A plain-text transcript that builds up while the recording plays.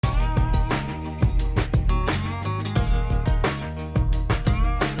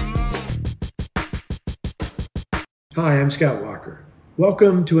Hi, I'm Scott Walker.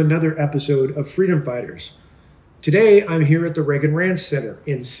 Welcome to another episode of Freedom Fighters. Today, I'm here at the Reagan Ranch Center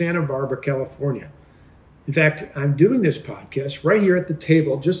in Santa Barbara, California. In fact, I'm doing this podcast right here at the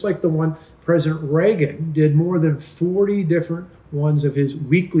table, just like the one President Reagan did more than 40 different ones of his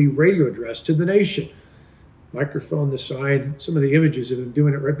weekly radio address to the nation. Microphone aside, some of the images of him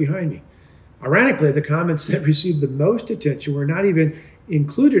doing it right behind me. Ironically, the comments that received the most attention were not even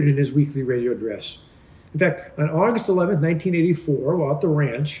included in his weekly radio address. In fact, on August 11, 1984, while at the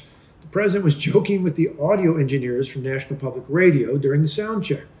ranch, the president was joking with the audio engineers from National Public Radio during the sound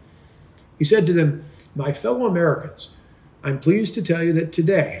check. He said to them, "My fellow Americans, I'm pleased to tell you that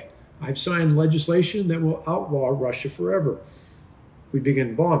today I've signed legislation that will outlaw Russia forever. We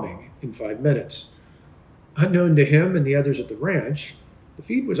begin bombing in 5 minutes." Unknown to him and the others at the ranch, the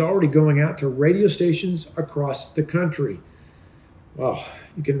feed was already going out to radio stations across the country. Well,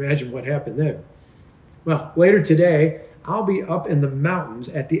 you can imagine what happened then. Well, later today, I'll be up in the mountains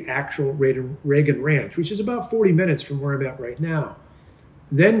at the actual Reagan Ranch, which is about 40 minutes from where I'm at right now.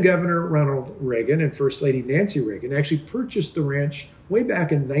 Then Governor Ronald Reagan and First Lady Nancy Reagan actually purchased the ranch way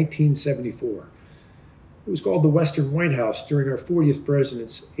back in 1974. It was called the Western White House during our 40th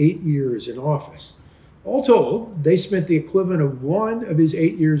president's 8 years in office. All told, they spent the equivalent of one of his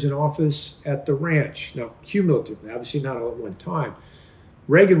 8 years in office at the ranch. Now, cumulatively, obviously not all at one time.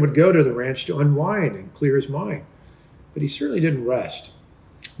 Reagan would go to the ranch to unwind and clear his mind, but he certainly didn't rest.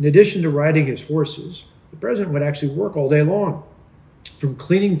 In addition to riding his horses, the president would actually work all day long, from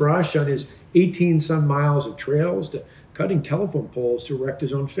cleaning brush on his 18-some miles of trails to cutting telephone poles to erect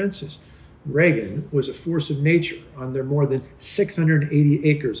his own fences. Reagan was a force of nature on their more than 680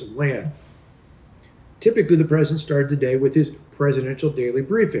 acres of land. Typically, the president started the day with his presidential daily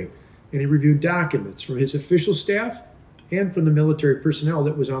briefing, and he reviewed documents from his official staff and from the military personnel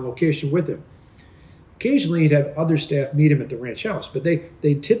that was on location with him. Occasionally, he'd have other staff meet him at the ranch house, but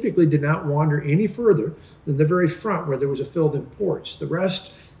they typically did not wander any further than the very front where there was a filled-in porch. The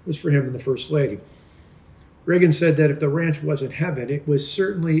rest was for him and the First Lady. Reagan said that if the ranch wasn't heaven, it was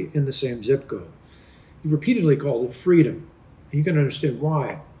certainly in the same zip code. He repeatedly called it freedom, and you can understand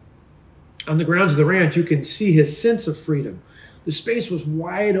why. On the grounds of the ranch, you can see his sense of freedom. The space was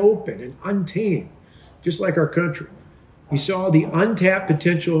wide open and untamed, just like our country. He saw the untapped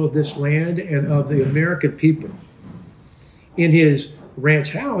potential of this land and of the American people. In his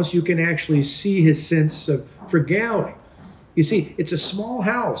ranch house, you can actually see his sense of frugality. You see, it's a small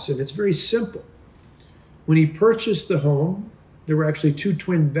house and it's very simple. When he purchased the home, there were actually 2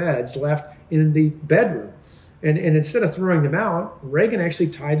 twin beds left in the bedroom. And instead of throwing them out, Reagan actually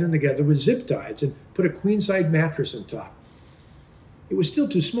tied them together with zip ties and put a queen-size mattress on top. It was still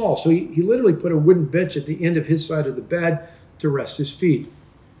too small, so he literally put a wooden bench at the end of his side of the bed to rest his feet.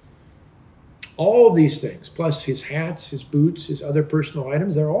 All of these things, plus his hats, his boots, his other personal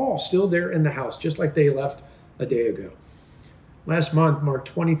items, they're all still there in the house, just like they left a day ago. Last month marked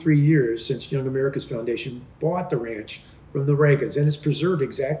 23 years since Young America's Foundation bought the ranch from the Reagans, and it's preserved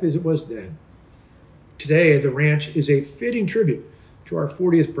exactly as it was then. Today, the ranch is a fitting tribute to our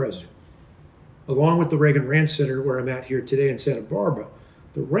 40th president. Along with the Reagan Ranch Center, where I'm at here today in Santa Barbara,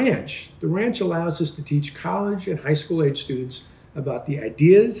 the ranch allows us to teach college and high school age students about the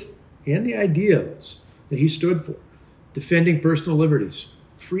ideas and the ideals that he stood for: defending personal liberties,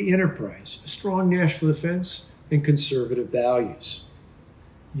 free enterprise, a strong national defense, and conservative values.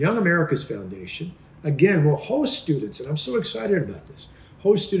 Young America's Foundation, again, will host students, and I'm so excited about this,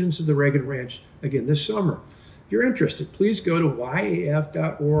 host students of the Reagan Ranch again this summer. If you're interested, please go to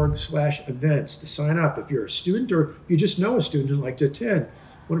yaf.org/events to sign up if you're a student or if you just know a student who'd like to attend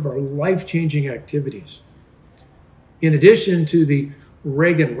one of our life-changing activities. In addition to the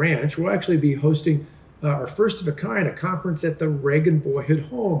Reagan Ranch, we'll actually be hosting our first of a kind, a conference at the Reagan Boyhood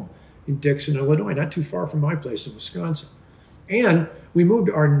Home in Dixon, Illinois, not too far from my place in Wisconsin. And we moved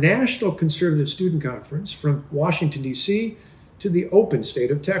our National Conservative Student Conference from Washington, D.C. to the open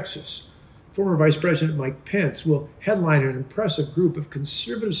state of Texas. Former Vice President Mike Pence will headline an impressive group of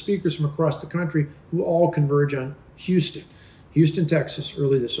conservative speakers from across the country who all converge on Houston, Texas,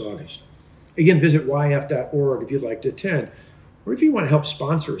 early this August. Again, visit yf.org if you'd like to attend, or if you want to help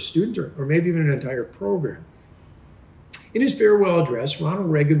sponsor a student or maybe even an entire program. In his farewell address,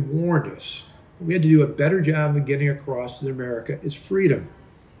 Ronald Reagan warned us that we had to do a better job of getting across to America is freedom.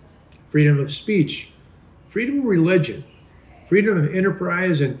 Freedom of speech, freedom of religion, freedom of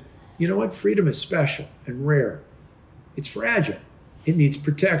enterprise, and you know what? Freedom is special and rare. It's fragile. It needs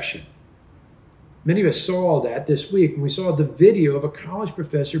protection. Many of us saw that this week when we saw the video of a college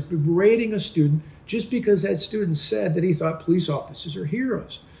professor berating a student just because that student said that he thought police officers are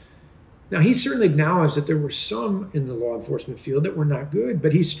heroes. Now, he certainly acknowledged that there were some in the law enforcement field that were not good,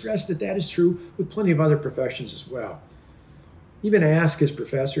 but he stressed that that is true with plenty of other professions as well. He even asked his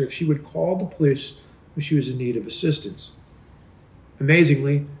professor if she would call the police when she was in need of assistance.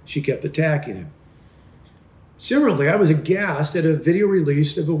 Amazingly, she kept attacking him. Similarly, I was aghast at a video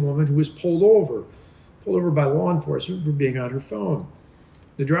released of a woman who was pulled over by law enforcement for being on her phone.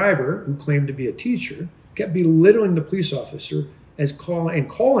 The driver, who claimed to be a teacher, kept belittling the police officer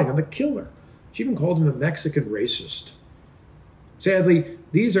calling him a killer. She even called him a Mexican racist. Sadly,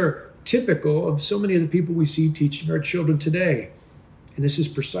 these are typical of so many of the people we see teaching our children today. And this is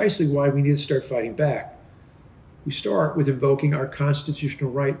precisely why we need to start fighting back. We start with invoking our constitutional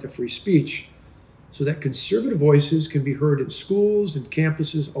right to free speech so that conservative voices can be heard in schools and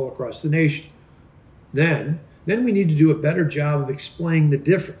campuses all across the nation. Then we need to do a better job of explaining the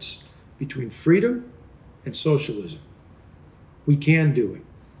difference between freedom and socialism. We can do it.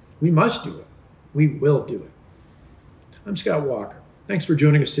 We must do it. We will do it. I'm Scott Walker. Thanks for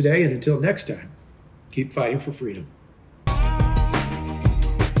joining us today, and until next time, keep fighting for freedom.